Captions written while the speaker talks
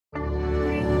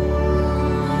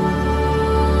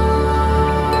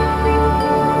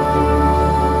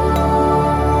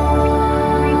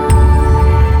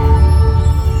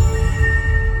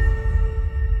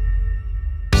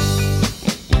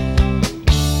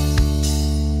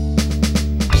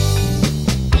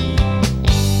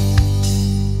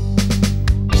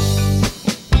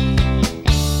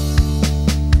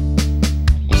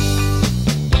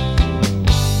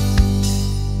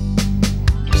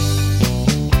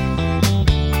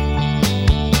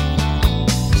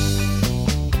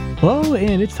Hello,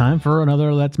 and it's time for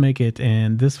another Let's Make It.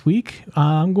 And this week,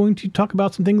 I'm going to talk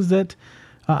about some things that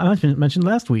I mentioned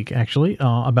last week, actually,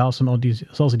 about some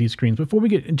LCD screens. Before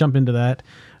we jump into that,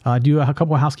 I do a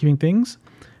couple of housekeeping things.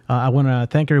 I want to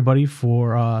thank everybody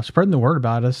for spreading the word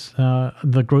about us.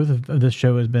 The growth of this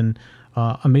show has been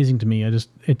amazing to me. I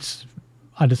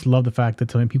just love the fact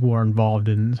that so many people are involved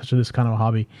in this kind of a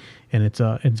hobby, and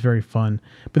it's very fun.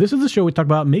 But this is the show we talk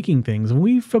about making things, and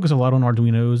we focus a lot on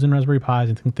Arduinos and Raspberry Pis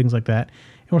and things like that.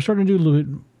 And we're starting to do a little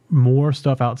bit more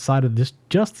stuff outside of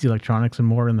just the electronics and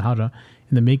more in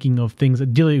the making of things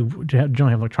that generally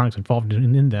have electronics involved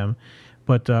in them.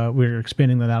 But we're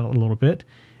expanding that out a little bit.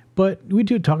 But we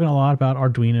do talking a lot about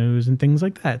Arduinos and things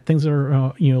like that. Things that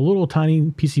are little tiny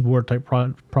PC board type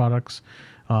products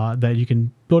that you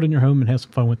can build in your home and have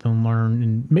some fun with and learn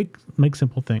and make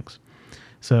simple things.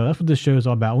 So that's what this show is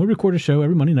all about. We record a show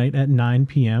every Monday night at 9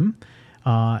 p.m.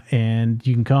 And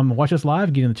you can come watch us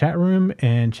live, get in the chat room,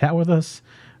 and chat with us.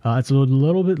 It's a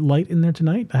little bit light in there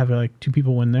tonight. I have like 2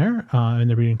 people in there, and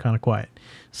they're being kind of quiet.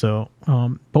 So,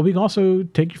 but we can also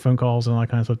take your phone calls and all that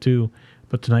kind of stuff too.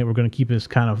 But tonight we're going to keep this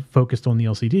kind of focused on the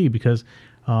LCD because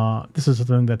this is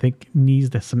something that I think needs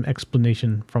some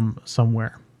explanation from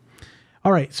somewhere.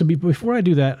 All right, so before I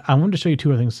do that, I wanted to show you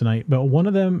 2 other things tonight, but one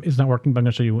of them is not working, but I'm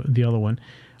going to show you the other one.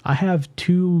 I have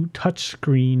 2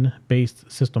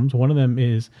 touchscreen-based systems. One of them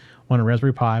is on a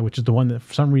Raspberry Pi, which is the one that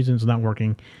for some reason is not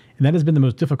working, and that has been the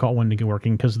most difficult one to get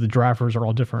working because the drivers are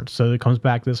all different. So it comes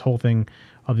back this whole thing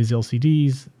of these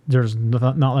LCDs. There's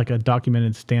not like a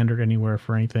documented standard anywhere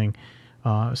for anything.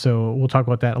 So we'll talk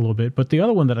about that a little bit. But the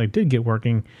other one that I did get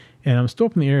working, and I'm still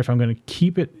up in the air if I'm going to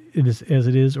keep it as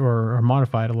it is or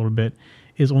modify it a little bit,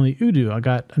 is on the Udo. I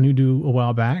got an Udo a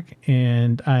while back,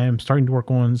 and I am starting to work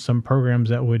on some programs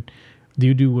that the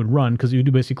Udo would run, because the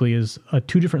Udo basically is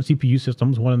 2 different CPU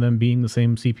systems, one of them being the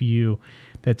same CPU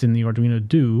that's in the Arduino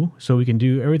Do. So we can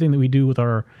do everything that we do with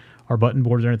our button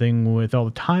boards and everything with all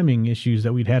the timing issues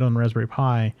that we'd had on the Raspberry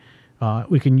Pi.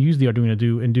 We can use the Arduino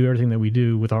Do and do everything that we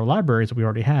do with our libraries that we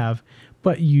already have,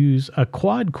 but use a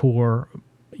quad-core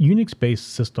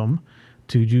Unix-based system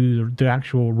to do the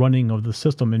actual running of the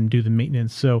system and do the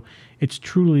maintenance. So it's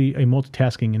truly a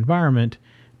multitasking environment,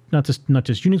 not just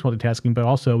Unix multitasking, but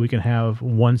also we can have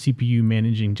one CPU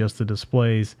managing just the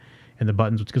displays and the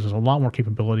buttons, which gives us a lot more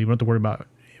capability. We don't have to worry about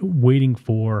waiting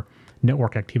for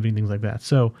network activity and things like that.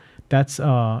 So that's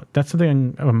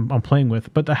something I'm playing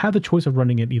with. But I have the choice of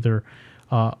running it either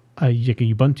a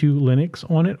Ubuntu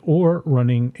Linux on it or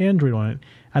running Android on it.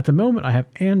 At the moment, I have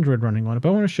Android running on it, but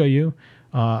I want to show you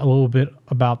a little bit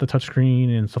about the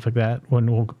touchscreen and stuff like that when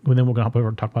then we're going to hop over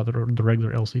and talk about the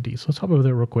regular LCD. So let's hop over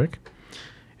there real quick.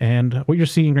 And what you're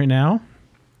seeing right now,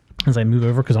 as I move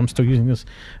over, because I'm still using this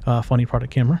funny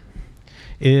product camera,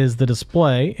 is the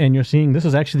display. And you're seeing this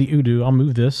is actually the Udo. I'll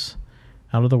move this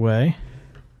out of the way,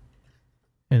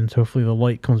 and so hopefully the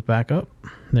light comes back up.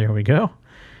 There we go.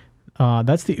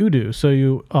 That's the Udo. So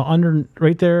you under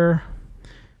right there.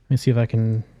 Let me see if I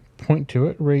can point to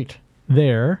it. Right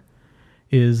there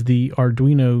is the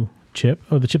Arduino chip,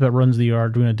 or the chip that runs the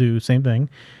Arduino Do, same thing.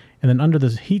 And then under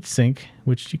this heatsink,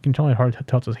 which you can totally hard to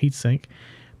tell it's a heatsink,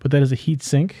 but that is a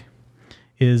heatsink,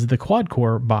 is the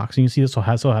quad-core box. And you can see this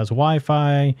also has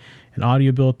Wi-Fi and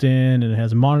audio built in, and it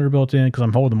has a monitor built in, because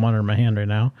I'm holding the monitor in my hand right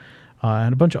now,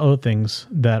 and a bunch of other things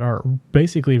that are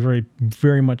basically very,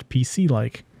 very much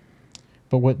PC-like.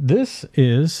 But what this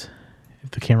is,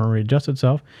 if the camera readjusts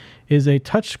itself, is a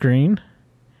touchscreen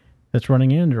that's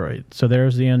running Android. So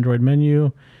there's the Android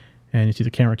menu, and you see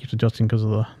the camera keeps adjusting because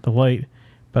of the light.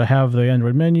 But I have the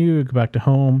Android menu, go back to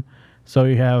home. So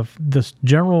you have this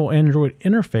general Android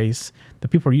interface that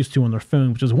people are used to on their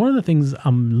phone, which is one of the things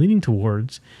I'm leaning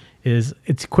towards. Is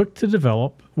it's quick to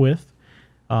develop with,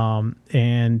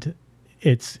 and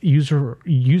it's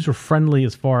user friendly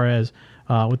as far as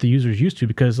what the user is used to,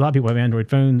 because a lot of people have Android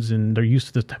phones and they're used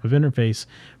to this type of interface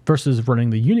versus running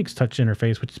the Unix touch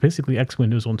interface, which is basically X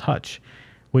Windows on touch,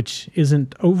 which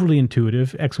isn't overly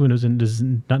intuitive. X Windows is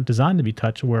not designed to be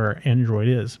touch where Android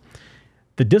is.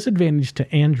 The disadvantage to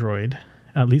Android,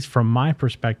 at least from my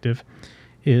perspective,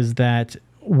 is that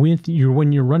when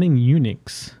you're running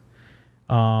Unix,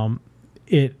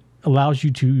 it allows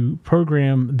you to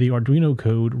program the Arduino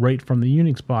code right from the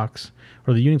Unix box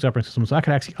or the Unix operating system. So I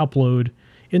could actually upload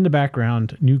in the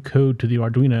background new code to the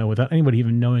Arduino without anybody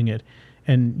even knowing it,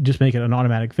 and just make it an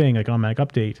automatic thing, like an automatic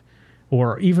update.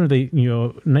 Or even if they,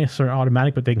 not necessarily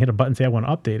automatic, but they can hit a button and say, I want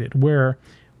to update it. Where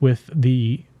with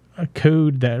the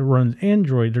code that runs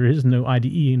Android, there is no IDE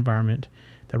environment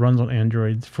that runs on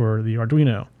Android for the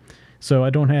Arduino. So I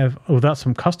don't have, without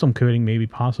some custom coding, maybe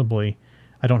possibly,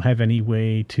 I don't have any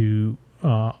way to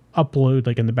upload,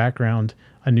 like in the background,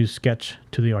 a new sketch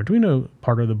to the Arduino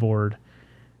part of the board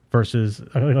versus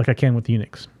like I can with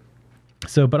Unix.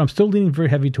 So, but I'm still leaning very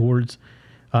heavy towards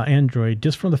Android,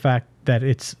 just from the fact that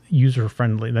it's user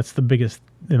friendly. That's the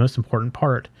most important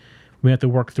part. We have to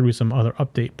work through some other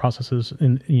update processes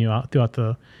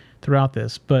throughout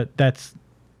this, but that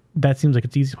seems like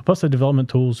it's easy. Plus, the development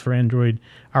tools for Android,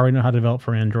 I already know how to develop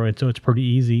for Android, so it's pretty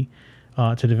easy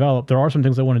to develop. There are some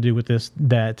things I want to do with this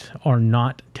that are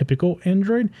not typical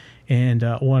Android, and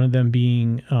one of them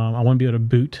being I want to be able to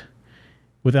boot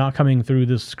without coming through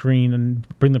this screen and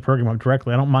bring the program up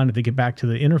directly. I don't mind if they get back to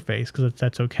the interface, because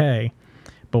that's okay.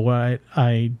 But what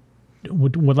I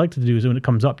would like to do is when it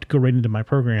comes up, to go right into my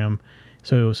program.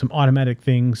 So some automatic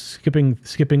things, skipping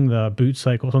the boot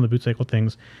cycle, some of the boot cycle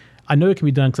things. I know it can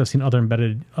be done because I've seen other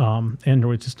embedded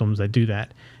Android systems that do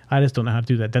that. I just don't know how to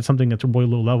do that. That's something that's really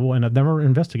low level, and I've never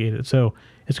investigated. So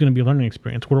it's going to be a learning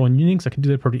experience. Where on Unix, I can do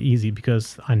that pretty easy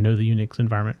because I know the Unix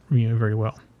environment very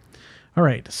well. All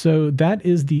right, so that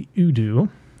is the Udo.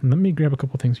 And let me grab a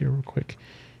couple things here real quick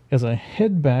as I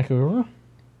head back over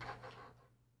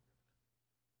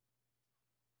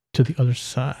to the other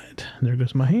side. There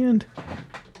goes my hand.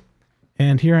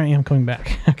 And here I am coming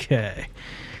back. Okay.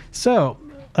 So,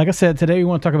 like I said, today we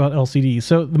want to talk about LCDs.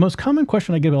 So the most common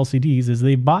question I give LCDs is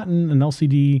they've bought an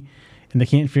LCD and they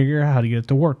can't figure out how to get it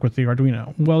to work with the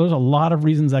Arduino. Well, there's a lot of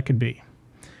reasons that could be.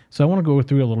 So I want to go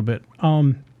through a little bit.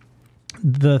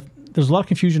 There's a lot of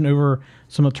confusion over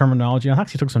some of the terminology. I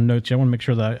actually took some notes here. I want to make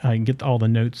sure that I can get all the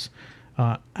notes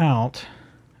out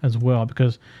as well,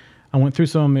 because I went through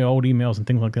some of my old emails and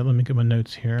things like that. Let me get my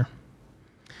notes here.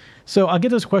 So I get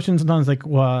this question sometimes like,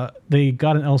 well, they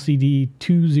got an LCD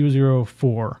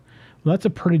 2004. Well, that's a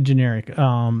pretty generic.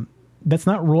 That's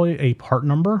not really a part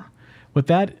number. What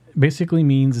that basically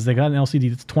means is they got an LCD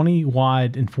that's 20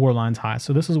 wide and 4 lines high.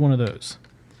 So this is one of those.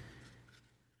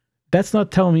 That's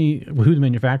not telling me who the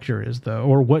manufacturer is, though,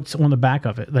 or what's on the back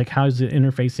of it, like how's it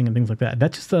interfacing and things like that.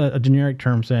 That's just a generic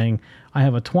term saying I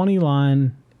have a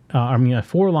 4-line,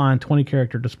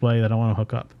 20-character display that I want to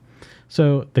hook up.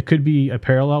 So there could be a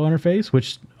parallel interface,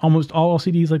 which almost all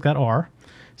LCDs like that are.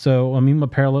 So I mean, my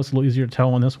parallel is a little easier to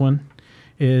tell on this one.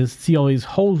 Is see all these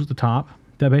holes at the top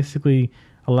that basically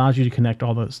allows you to connect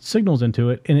all those signals into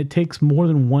it, and it takes more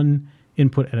than one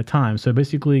input at a time. So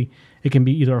basically, it can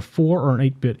be either a 4 or an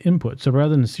 8-bit input. So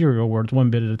rather than serial, where it's 1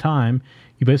 bit at a time,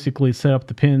 you basically set up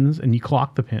the pins and you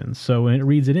clock the pins. So when it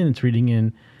reads it in, it's reading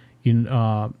in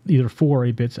either 4 or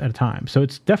 8 bits at a time. So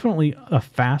it's definitely a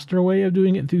faster way of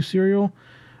doing it through serial.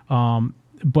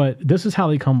 But this is how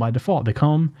they come by default. They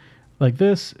come like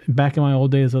this. Back in my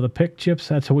old days of the PIC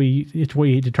chips, it's where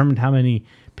you determined how many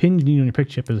pins you need on your PIC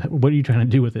chip. Is what are you trying to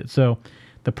do with it? So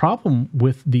the problem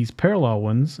with these parallel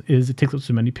ones is it takes up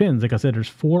so many pins. Like I said, there's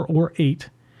 4 or 8.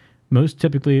 Most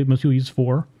people use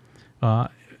 4. And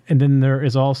then there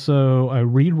is also a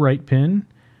read-write pin.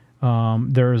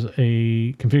 There's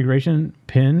a configuration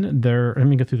pin there. Let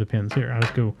me go through the pins here.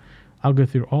 I'll go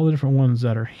through all the different ones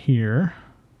that are here.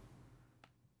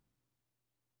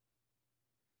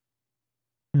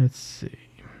 Let's see.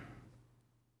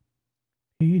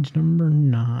 Page number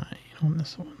 9 on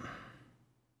this one.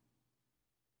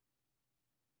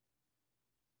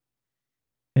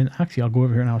 And actually, I'll go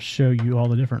over here and I'll show you all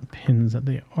the different pins that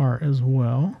they are as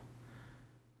well.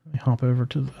 Let me hop over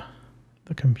to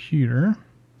the computer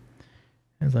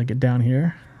as I get down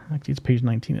here. Actually, it's page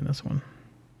 19 in this one.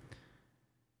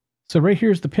 So right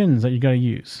here's the pins that you got to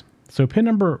use. So pin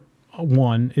number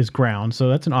 1 is ground. So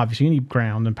that's an obvious. You need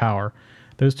ground and power.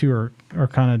 Those two are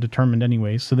kind of determined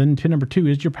anyway. So then pin number 2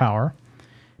 is your power.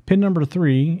 Pin number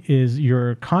 3 is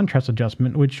your contrast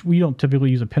adjustment, which we don't typically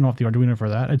use a pin off the Arduino for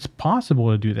that. It's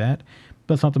possible to do that,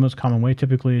 but that's not the most common way.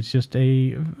 Typically, it's just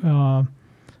a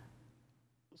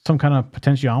some kind of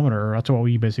potentiometer. That's what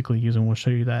we basically use, and we'll show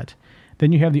you that.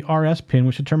 Then you have the RS pin,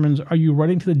 which determines, are you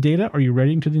writing to the data or are you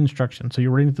writing to the instructions? So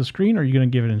you're writing to the screen or are you going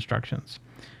to give it instructions?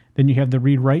 Then you have the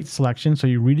read-write selection, so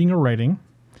you're reading or writing.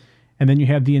 And then you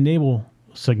have the enable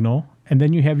signal. And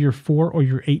then you have your 4 or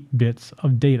your 8 bits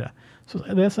of data. So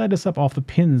let's add this up off the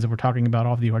pins that we're talking about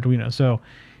off the Arduino. So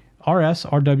RS,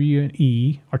 RW, and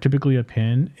E are typically a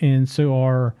pin, and so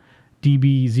are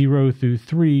DB 0 through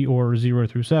 3 or 0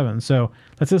 through 7. So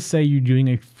let's just say you're doing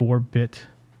a 4-bit,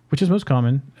 which is most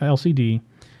common, LCD.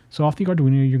 So off the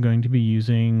Arduino, you're going to be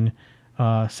using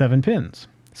 7 pins.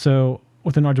 So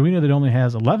with an Arduino that only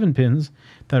has 11 pins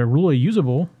that are really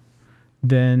usable,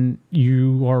 then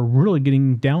you are really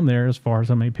getting down there as far as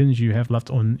how many pins you have left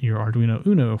on your Arduino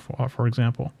Uno, for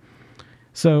example.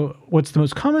 So what's the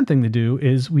most common thing to do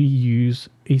is we use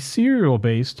a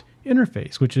serial-based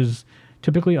interface, which is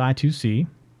typically I2C.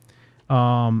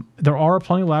 There are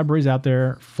plenty of libraries out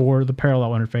there for the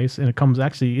parallel interface, and it comes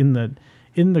actually in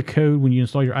the code when you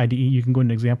install your IDE. You can go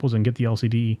into examples and get the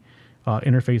LCD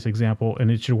interface example, and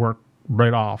it should work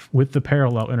right off with the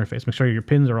parallel interface. Make sure your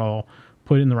pins are all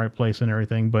put in the right place and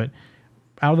everything, but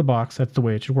out of the box, that's the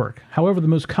way it should work. However, the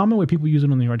most common way people use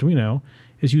it on the Arduino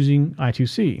is using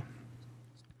I2C.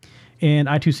 And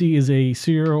I2C is a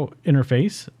serial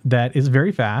interface that is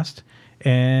very fast,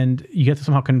 and you have to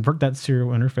somehow convert that serial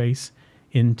interface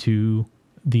into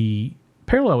the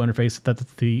parallel interface that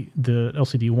the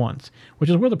LCD wants, which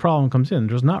is where the problem comes in.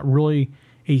 There's not really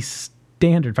a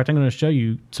standard. In fact, I'm going to show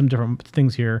you some different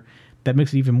things here that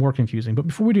makes it even more confusing. But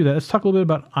before we do that, let's talk a little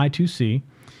bit about I2C.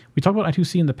 We talked about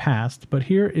I2C in the past, but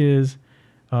here is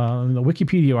the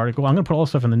Wikipedia article. I'm going to put all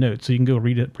this stuff in the notes so you can go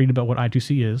read about what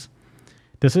I2C is.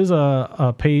 This is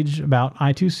a page about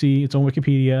I2C. It's on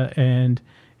Wikipedia, and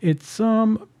it's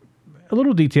a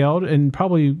little detailed and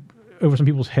probably over some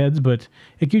people's heads, but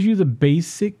it gives you the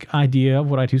basic idea of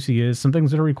what I2C is, some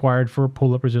things that are required for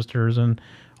pull-up resistors and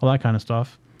all that kind of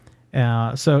stuff.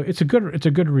 So it's a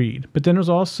good read. But then there's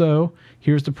also,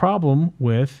 here's the problem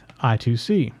with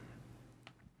I2C.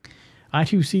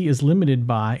 I2C is limited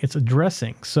by its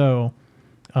addressing. So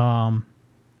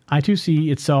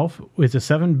I2C itself is a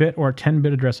 7-bit or a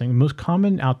 10-bit addressing. The most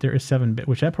common out there is 7-bit,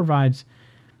 which that provides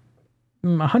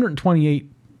 128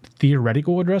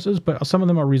 theoretical addresses, but some of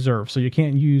them are reserved. So you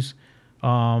can't use,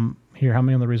 here, how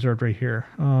many on the reserved right here?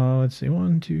 Let's see,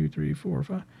 1, 2, 3, 4,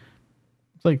 5.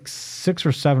 It's like 6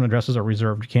 or 7 addresses are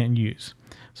reserved you can't use.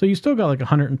 So you still got like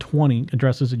 120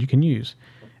 addresses that you can use.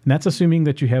 And that's assuming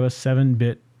that you have a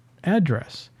 7-bit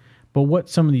address. But what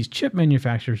some of these chip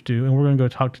manufacturers do, and we're going to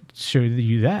go show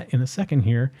you that in a second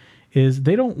here, is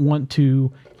they don't want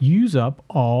to use up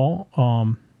all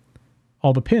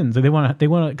the pins. They want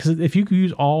to, because if you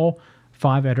use all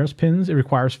 5 address pins, it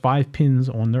requires 5 pins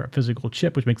on their physical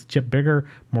chip, which makes the chip bigger,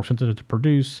 more sensitive to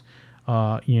produce,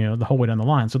 the whole way down the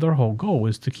line. So their whole goal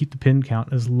is to keep the pin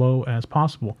count as low as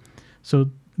possible. So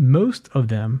most of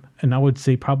them, and I would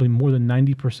say probably more than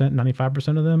 90%,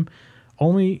 95% of them,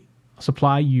 only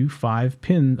supply you 3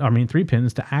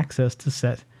 pins to access to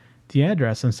set the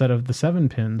address instead of the 7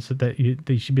 pins that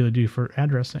they should be able to do for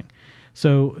addressing.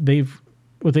 So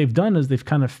what they've done is they've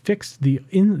kind of fixed the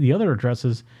other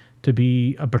addresses to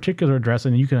be a particular address,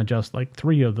 and you can adjust like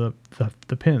 3 of the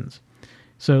pins.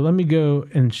 So let me go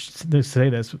and say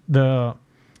this.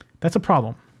 That's a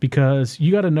problem because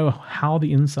you got to know how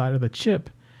the inside of the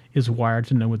chip is wired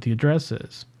to know what the address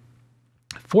is.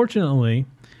 Fortunately,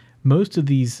 most of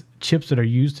these chips that are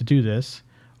used to do this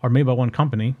are made by one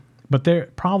company, but their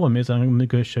problem is, I'm going to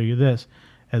go show you this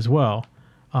as well.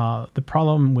 The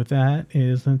problem with that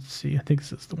is, let's see, I think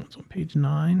this is the ones on page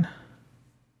 9.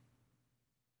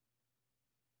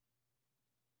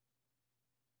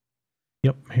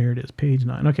 Yep, here it is, page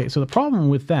 9. Okay, so the problem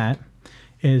with that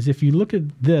is if you look at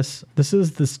this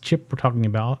is this chip we're talking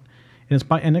about, and it's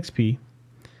by NXP.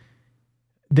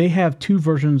 They have 2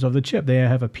 versions of the chip. They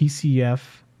have a PCF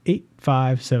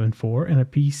 8574 and a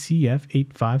PCF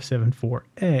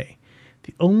 8574A.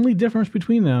 The only difference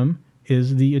between them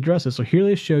is the addresses. So here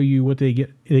they show you what they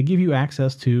get. They give you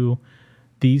access to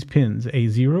these pins,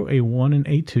 A0, A1, and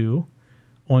A2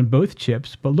 on both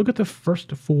chips. But look at the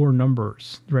first 4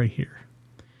 numbers right here.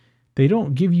 They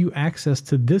don't give you access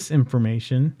to this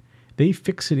information. They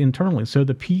fix it internally. So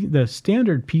the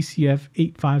standard PCF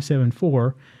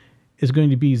 8574 is going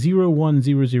to be 0, 1,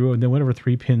 0, 0, and then whatever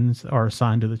 3 pins are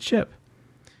assigned to the chip.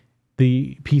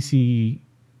 The PC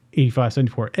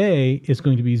 8574A is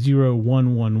going to be 0,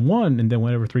 1, 1, 1, and then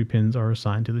whatever 3 pins are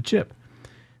assigned to the chip.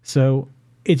 So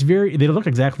they look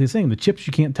exactly the same. The chips,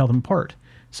 you can't tell them apart.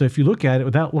 So if you look at it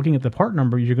without looking at the part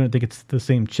number, you're going to think it's the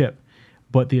same chip,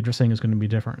 but the addressing is going to be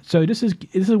different. So this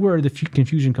is where the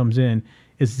confusion comes in,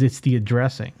 is it's the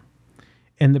addressing.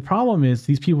 And the problem is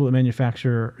these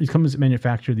companies that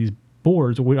manufacture these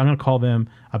boards, I'm going to call them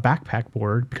a backpack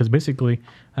board, because basically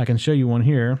I can show you one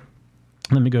here.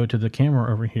 Let me go to the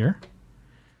camera over here.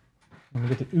 Let me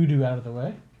get the Udo out of the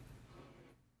way.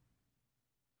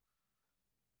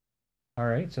 All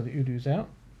right, so the Udo's out.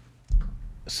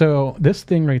 So this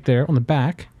thing right there on the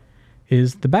back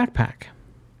is the backpack.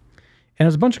 And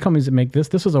there's a bunch of companies that make this.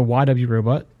 This is a YW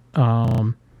Robot.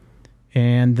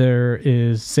 And there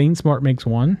is SaneSmart makes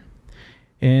one.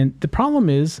 And the problem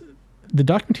is the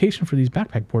documentation for these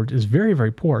backpack boards is very,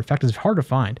 very poor. In fact, it's hard to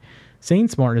find.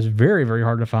 SaneSmart is very, very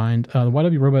hard to find. The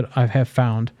YW Robot I have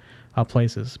found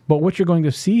places. But what you're going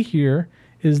to see here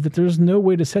is that there's no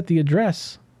way to set the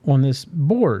address on this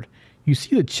board. You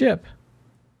see the chip,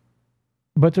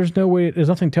 but there's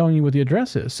nothing telling you what the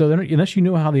address is. So unless you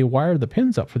know how they wire the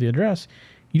pins up for the address,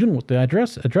 you don't know what the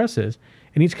address is.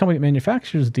 And each company that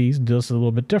manufactures these does it a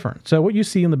little bit different. So what you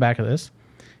see in the back of this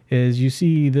is you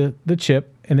see the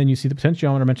chip, and then you see the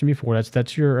potentiometer I mentioned before.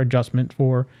 That's your adjustment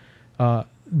for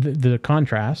the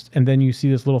contrast. And then you see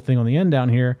this little thing on the end down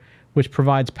here, which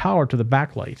provides power to the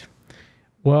backlight.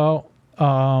 Well,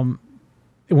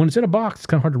 when it's in a box, it's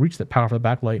kind of hard to reach that power for the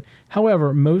backlight.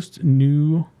 However, most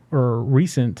new or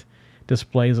recent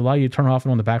displays allow you to turn off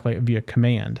and on the backlight via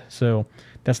command. So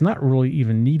that's not really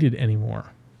even needed anymore.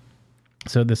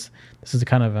 So this is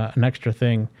kind of an extra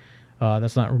thing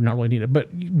that's not really needed. But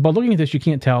by looking at this, you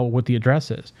can't tell what the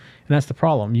address is, and that's the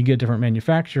problem. You get a different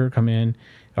manufacturer come in,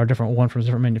 or different one from a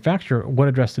different manufacturer. What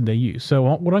address did they use? So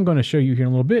what I'm going to show you here in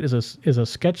a little bit is a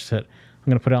sketch set I'm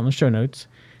going to put out in the show notes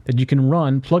that you can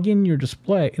run, plug in your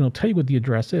display, and it'll tell you what the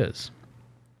address is.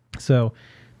 So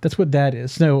that's what that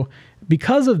is. So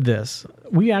because of this,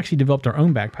 we actually developed our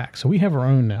own backpack. So we have our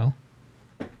own now,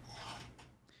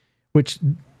 which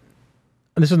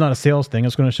this is not a sales thing.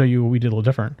 It's going to show you what we did a little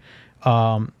different.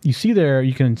 You see there,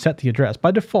 you can set the address.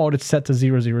 By default, it's set to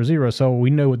 000, so we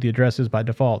know what the address is by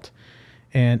default.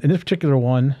 And in this particular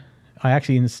one, I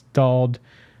actually installed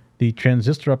the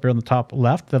transistor up here on the top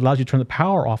left that allows you to turn the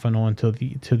power off and on to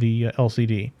the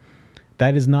LCD.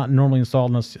 That is not normally installed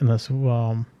unless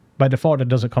by default it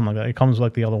doesn't come like that. It comes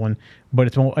like the other one, but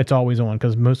it's always on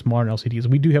because most modern LCDs.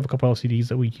 We do have a couple LCDs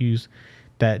that we use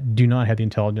that do not have the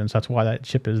intelligence. That's why that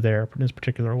chip is there for this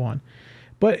particular one.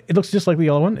 But it looks just like the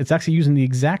yellow one. It's actually using the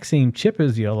exact same chip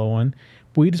as the yellow one.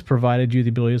 We just provided you the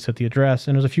ability to set the address,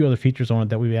 and there's a few other features on it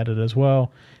that we've added as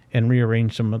well, and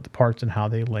rearranged some of the parts and how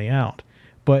they lay out.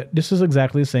 But this is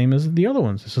exactly the same as the other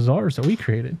ones. This is ours that we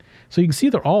created. So you can see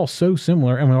they're all so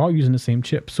similar, and we're all using the same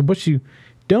chip. So what you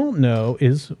don't know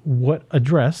is what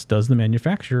address does the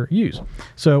manufacturer use.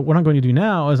 So what I'm going to do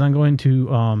now is I'm going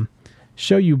to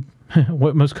show you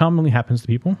what most commonly happens to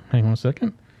people. Hang on a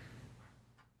second.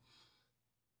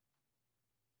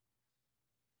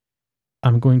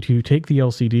 I'm going to take the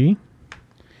LCD.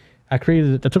 I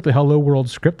took the Hello World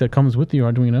script that comes with the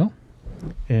Arduino,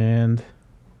 and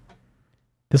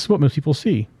this is what most people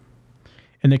see.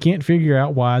 And they can't figure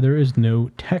out why there is no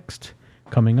text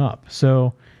coming up.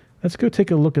 So let's go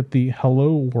take a look at the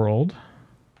Hello World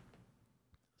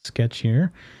sketch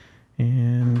here.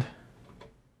 And let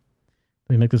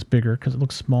me make this bigger because it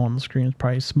looks small on the screen. It's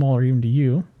probably smaller even to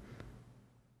you.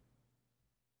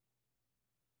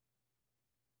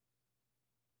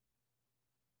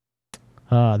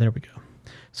 There we go.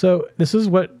 So this is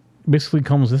what basically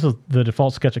comes. This is the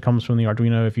default sketch that comes from the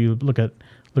Arduino. If you look at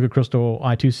Crystal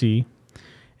I2C,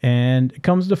 and it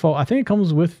comes default. I think it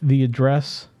comes with the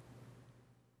address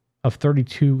of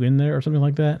 32 in there or something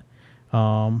like that.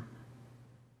 No,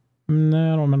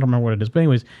 I don't remember what it is. But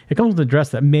anyways, it comes with an address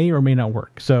that may or may not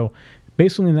work. So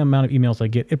based on the amount of emails I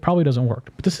get, it probably doesn't work.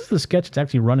 But this is the sketch that's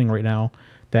actually running right now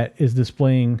that is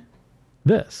displaying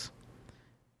this.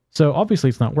 So obviously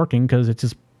it's not working because it's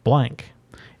just blank.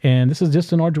 And this is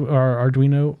just an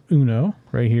Arduino Uno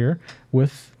right here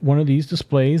with one of these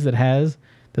displays that has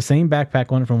the same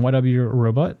backpack on it from YW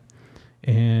Robot.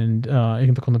 And you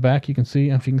can look on the back. You can see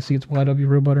if you can see it's YW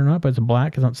Robot or not, but it's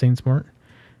black. It's not SainSmart.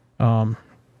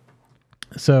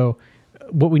 So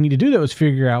what we need to do though is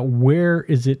figure out where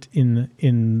is it in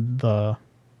the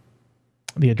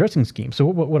addressing scheme. So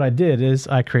what I did is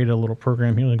I created a little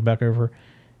program here. Let me go back over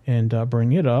and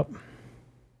bring it up,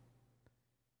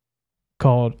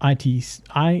 called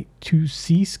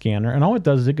I2C Scanner. And all it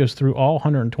does is it goes through all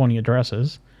 120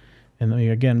 addresses. And let me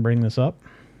again bring this up.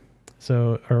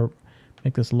 So, or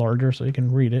make this larger so you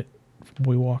can read it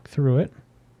before we walk through it.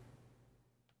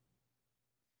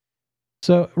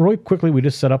 So really quickly, we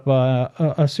just set up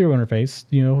a serial interface.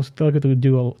 You know, still get to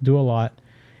do a lot.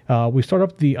 We start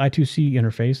up the I2C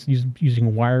interface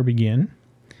using wire begin.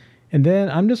 And then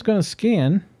I'm just going to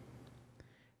scan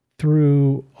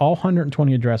through all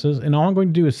 120 addresses, and all I'm going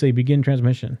to do is say begin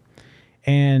transmission.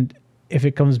 And if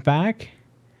it comes back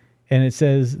and it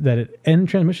says that it end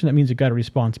transmission, that means it got a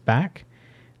response back,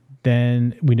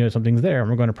 then we know something's there. And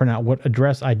we're going to print out what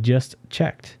address I just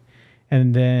checked.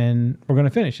 And then we're going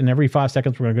to finish. And every 5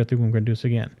 seconds, we're going to go through and we're going to do this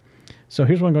again. So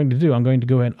here's what I'm going to do. I'm going to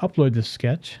go ahead and upload this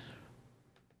sketch.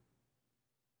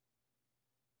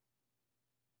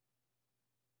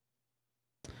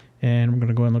 And we're going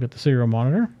to go and look at the serial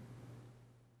monitor.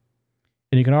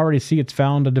 And you can already see it's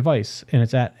found a device, and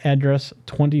it's at address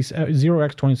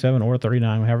 0x27 or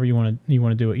 39, however you want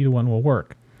to do it. Either one will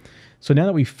work. So now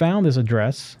that we found this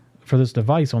address for this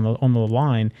device on the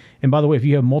line, and by the way, if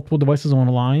you have multiple devices on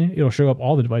a line, it'll show up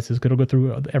all the devices. It'll go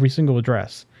through every single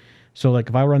address. So like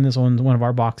if I run this on one of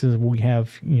our boxes, we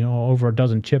have, over a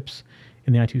dozen chips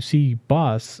in the I2C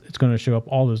bus, it's going to show up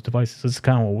all those devices. This is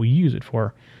kind of what we use it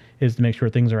for, is to make sure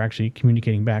things are actually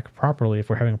communicating back properly if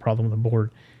we're having a problem with the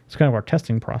board. It's kind of our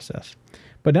testing process.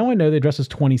 But now I know the address is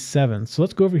 27. So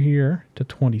let's go over here to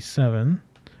 27.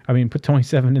 Put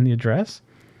 27 in the address.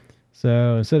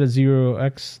 So instead of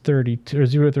 0x32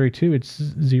 or 032,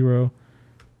 it's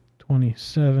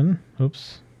 027.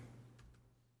 Oops.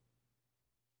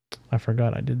 I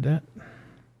forgot I did that.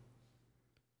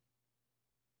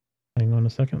 Hang on a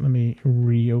second. Let me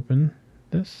reopen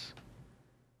this.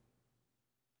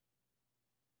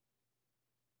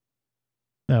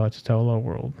 No, it's just hello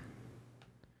world. I'm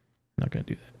not going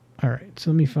to do that. All right.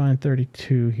 So let me find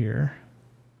 32 here.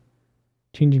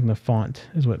 Changing the font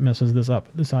is what messes this up.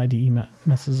 This IDE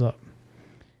messes up.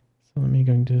 So let me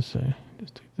go to say,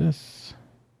 just do this.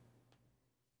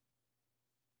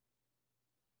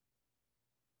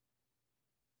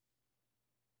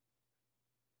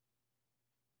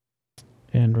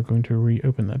 And we're going to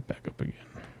reopen that back up again.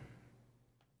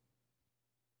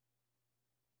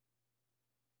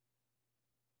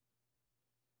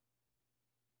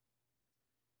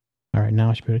 All right,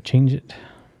 now I should be able to change it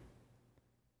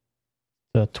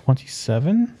to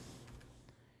 27,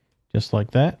 just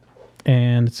like that.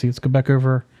 And let's see, let's go back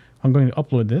over. I'm going to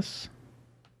upload this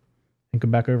and go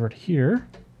back over to here.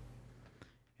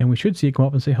 And we should see it come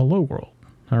up and say hello world.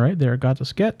 All right, there, got the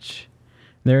sketch.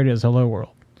 There it is, hello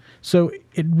world. So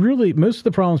it really, most of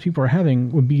the problems people are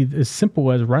having would be as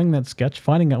simple as running that sketch,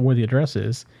 finding out where the address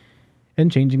is,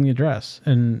 and changing the address.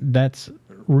 And that's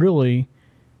really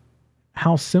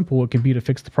how simple it can be to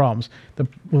fix the problems.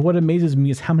 What amazes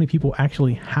me is how many people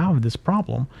actually have this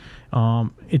problem.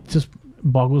 It just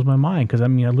boggles my mind because I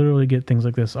literally get things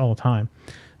like this all the time.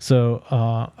 So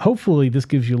hopefully this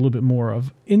gives you a little bit more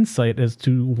of insight as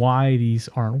to why these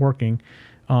aren't working.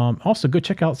 Also, go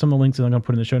check out some of the links that I'm going to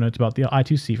put in the show notes about the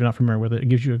I2C if you're not familiar with it. It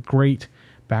gives you a great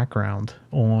background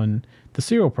on the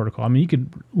serial protocol. You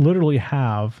could literally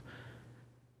have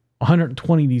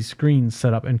 120 of these screens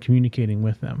set up and communicating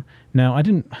with them. Now, I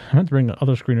meant to bring the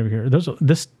other screen over here. There's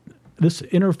this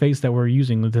interface that we're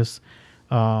using with this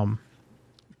parallel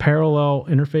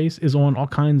interface is on all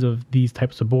kinds of these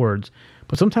types of boards,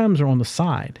 but sometimes they're on the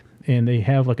side and they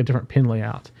have like a different pin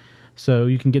layout. So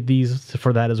you can get these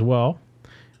for that as well.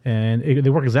 And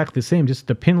they work exactly the same, just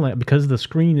the pin layout, because the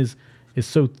screen is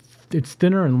so, it's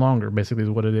thinner and longer, basically is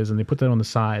what it is. And they put that on the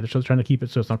side. They're trying to keep it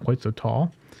so it's not quite so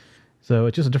tall. So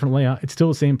it's just a different layout. It's still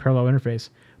the same parallel interface.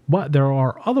 But there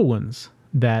are other ones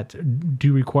that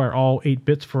do require all 8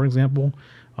 bits, for example,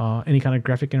 any kind of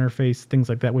graphic interface, things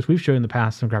like that, which we've shown in the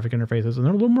past, some graphic interfaces. And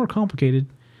they're a little more complicated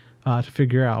to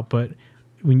figure out. But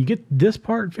when you get this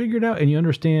part figured out and you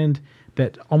understand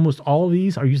that almost all of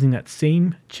these are using that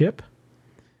same chip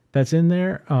that's in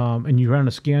there, and you run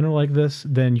a scanner like this,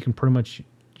 then you can pretty much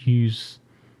use,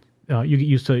 you get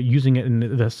used to using it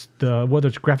in whether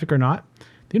it's graphic or not,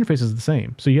 the interface is the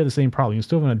same. So you have the same problem. You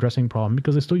still have an addressing problem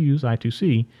because they still use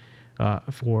I2C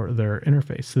for their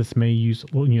interface. This may use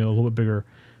a little bit bigger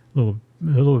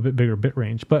bit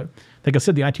range. But like I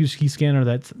said, the I2C scanner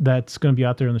that's going to be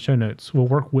out there in the show notes will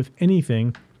work with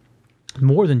anything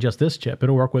more than just this chip.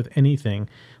 It'll work with anything.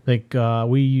 Like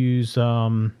we use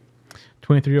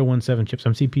 23017 chips,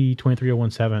 MCP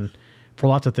 23017 for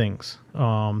lots of things,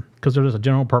 because there's a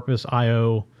general purpose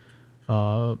IO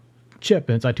chip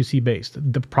and it's I2C based.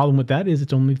 The problem with that is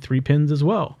it's only 3 pins as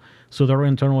well, so their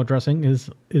internal addressing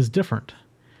is different.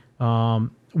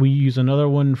 We use another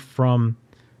one from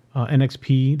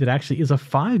NXP that actually is a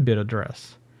 5-bit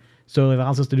address, so it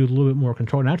allows us to do a little bit more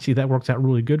control. And actually that works out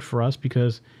really good for us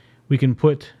because we can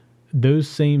put those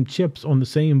same chips on the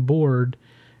same board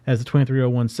as the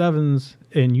 23017s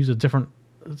and use a different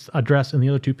address in the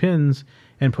other 2 pins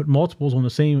and put multiples on the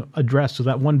same address. So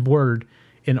that one board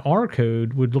in our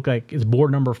code would look like it's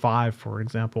board number 5, for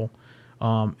example.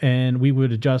 And we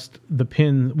would adjust the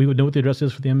pin. We would know what the address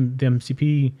is for the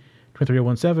MCP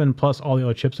 23017 plus all the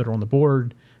other chips that are on the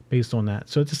board based on that.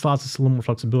 So it just allows us a little more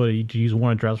flexibility to use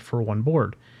one address for one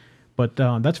board. But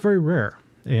that's very rare.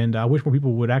 And I wish more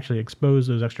people would actually expose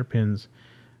those extra pins,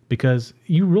 because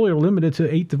you really are limited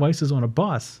to 8 devices on a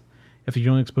bus if you're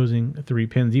only exposing 3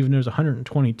 pins. Even there's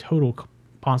 120 total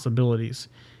possibilities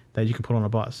that you can put on a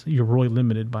bus. You're really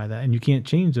limited by that, and you can't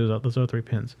change those other 3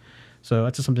 pins. So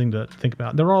that's just something to think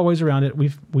about. There are all ways around it.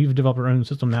 We've developed our own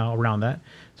system now around that,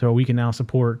 so we can now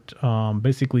support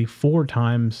basically 4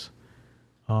 times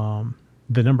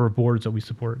the number of boards that we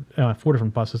support, 4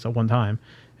 different buses at one time.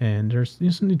 And there's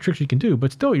some tricks you can do,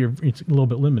 but still it's a little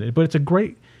bit limited. But it's a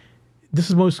great. This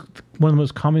is one of the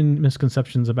most common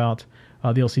misconceptions about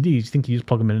the LCDs. You think you just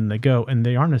plug them in and they go, and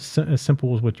they aren't as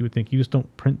simple as what you would think. You just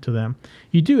don't print to them.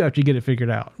 You do after you get it figured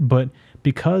out, but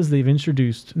because they've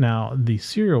introduced now the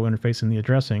serial interface and the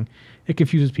addressing, it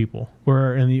confuses people.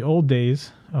 Where in the old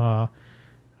days, I'll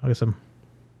call it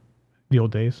the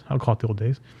old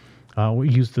days. We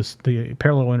used the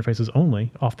parallel interfaces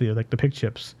only off the PIC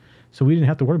chips, so we didn't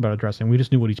have to worry about addressing. We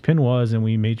just knew what each pin was, and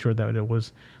we made sure that it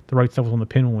was the right stuff was on the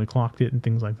pin when we clocked it and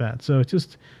things like that. So it's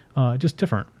just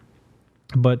different.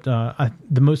 But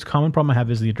the most common problem I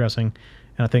have is the addressing,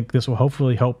 and I think this will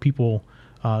hopefully help people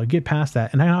get past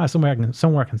that. And I know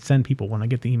somewhere I can send people when I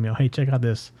get the email, hey, check out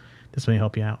this. This may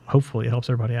help you out. Hopefully it helps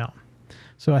everybody out.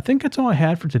 So I think that's all I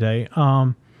had for today.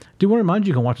 Do want to remind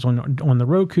you can watch us on the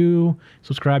Roku,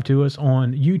 subscribe to us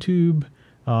on YouTube.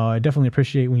 I definitely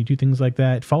appreciate when you do things like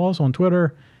that. Follow us on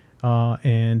Twitter,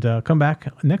 and come back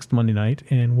next Monday night,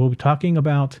 and we'll be talking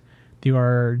about the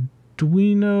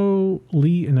Arduino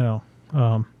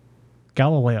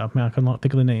Galileo. Man, I couldn't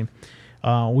think of the name.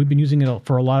 We've been using it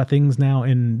for a lot of things now,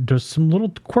 and there's some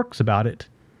little quirks about it.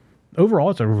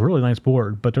 Overall, it's a really nice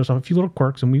board, but there's a few little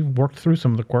quirks, and we've worked through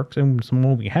some of the quirks, and some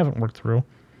more we haven't worked through.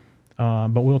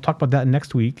 But we'll talk about that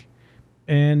next week.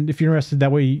 And if you're interested,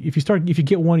 that way, if you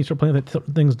get one, you start playing that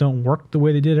things don't work the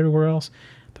way they did everywhere else.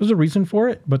 There's a reason for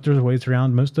it, but there's ways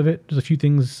around most of it. There's a few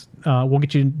things. We'll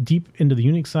get you deep into the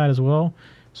Unix side as well,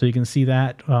 so you can see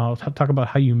that. I'll talk about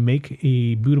how you make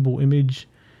a bootable image,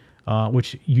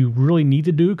 which you really need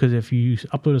to do, because if you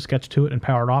upload a sketch to it and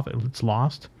power it off, it's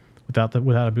lost without a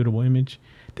bootable image.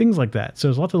 Things like that. So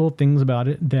there's lots of little things about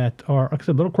it that are, like I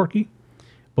said, a little quirky,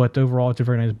 but overall it's a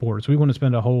very nice board. So we want to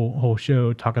spend a whole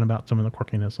show talking about some of the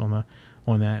quirkiness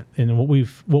on that, and what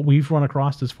we've run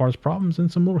across as far as problems, and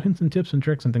some little hints and tips and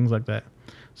tricks and things like that.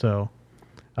 So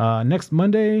next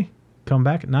Monday, come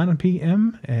back at 9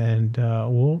 p.m. and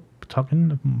we'll be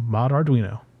talking about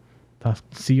Arduino.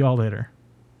 See you all later.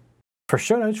 For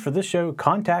show notes for this show,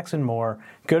 contacts, and more,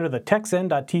 go to the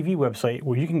techzen.tv website,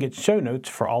 where you can get show notes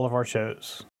for all of our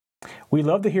shows. We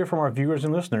love to hear from our viewers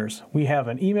and listeners. We have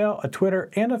an email, a Twitter,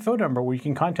 and a phone number where you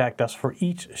can contact us for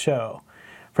each show.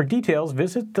 For details,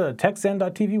 visit the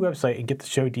techzen.tv website and get the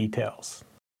show details.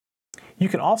 You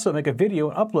can also make a video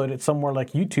and upload it somewhere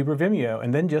like YouTube or Vimeo,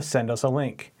 and then just send us a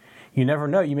link. You never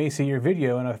know, you may see your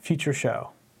video in a future show.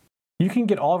 You can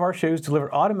get all of our shows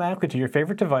delivered automatically to your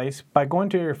favorite device by going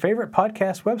to your favorite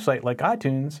podcast website like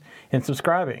iTunes and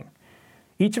subscribing.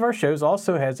 Each of our shows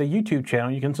also has a YouTube channel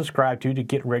you can subscribe to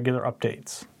get regular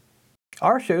updates.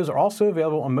 Our shows are also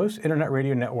available on most internet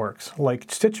radio networks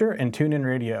like Stitcher and TuneIn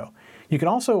Radio. You can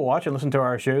also watch and listen to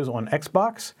our shows on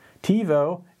Xbox,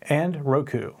 TiVo, and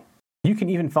Roku. You can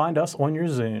even find us on your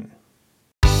Zune.